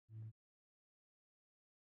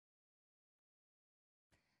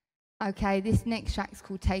Okay, this next track's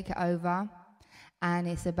called Take It Over, and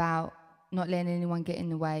it's about not letting anyone get in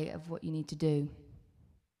the way of what you need to do.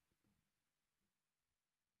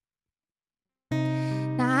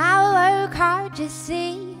 Now I work hard, you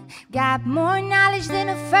see, got more knowledge than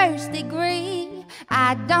a first degree.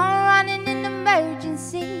 I don't run in an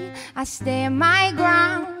emergency, I stand my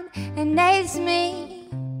ground, and that's me.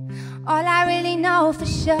 All I really know for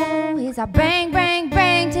sure is I bang, bang,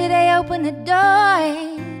 bang till they open the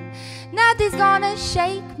door. Nothing's gonna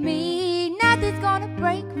shake me, nothing's gonna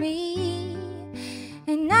break me,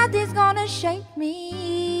 and nothing's gonna shake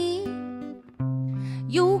me.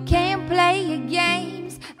 You can't play your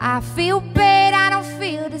games, I feel bad, I don't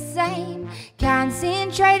feel the same.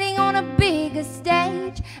 Concentrating on a bigger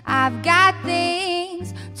stage, I've got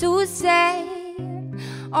things to say.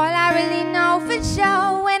 All I really know for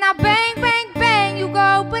sure, when I bang, bang, bang, you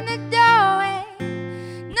go open the door.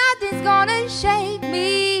 Nothing's gonna shake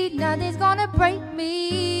me, nothing's gonna break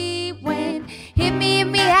me. When hit me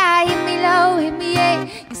high, hit me low, hit me yeah.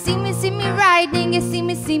 You see me right, then you see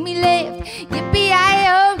me left.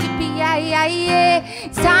 Yippee-yi-oh, yippee-yi-yi, yeah.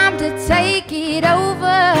 It's time to take it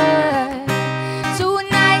over.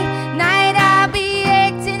 Tonight, night I'll be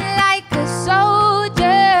acting like a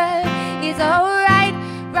soldier. It's alright,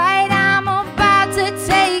 right, I'm about to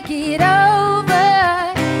take it over.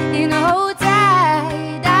 And hold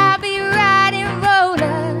tight, I'll be riding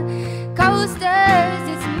roller coasters.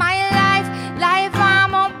 It's my life,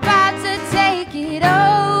 I'm about to take it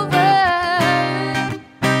over.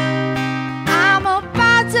 I'm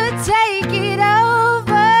about to take it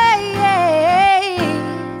over,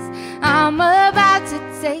 yes. I'm about to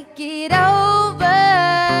take it over.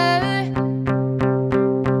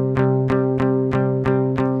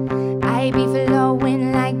 I be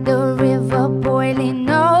flowing like the river boiling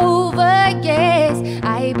over, yes.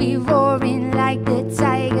 I be roaring like the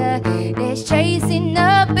tiger that's chasing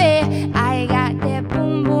the bear. I got that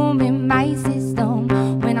boom boom in my system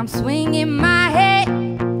when I'm swinging my head,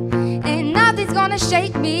 and nothing's gonna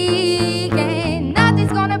shake me, and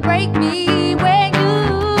nothing's gonna break me. Well,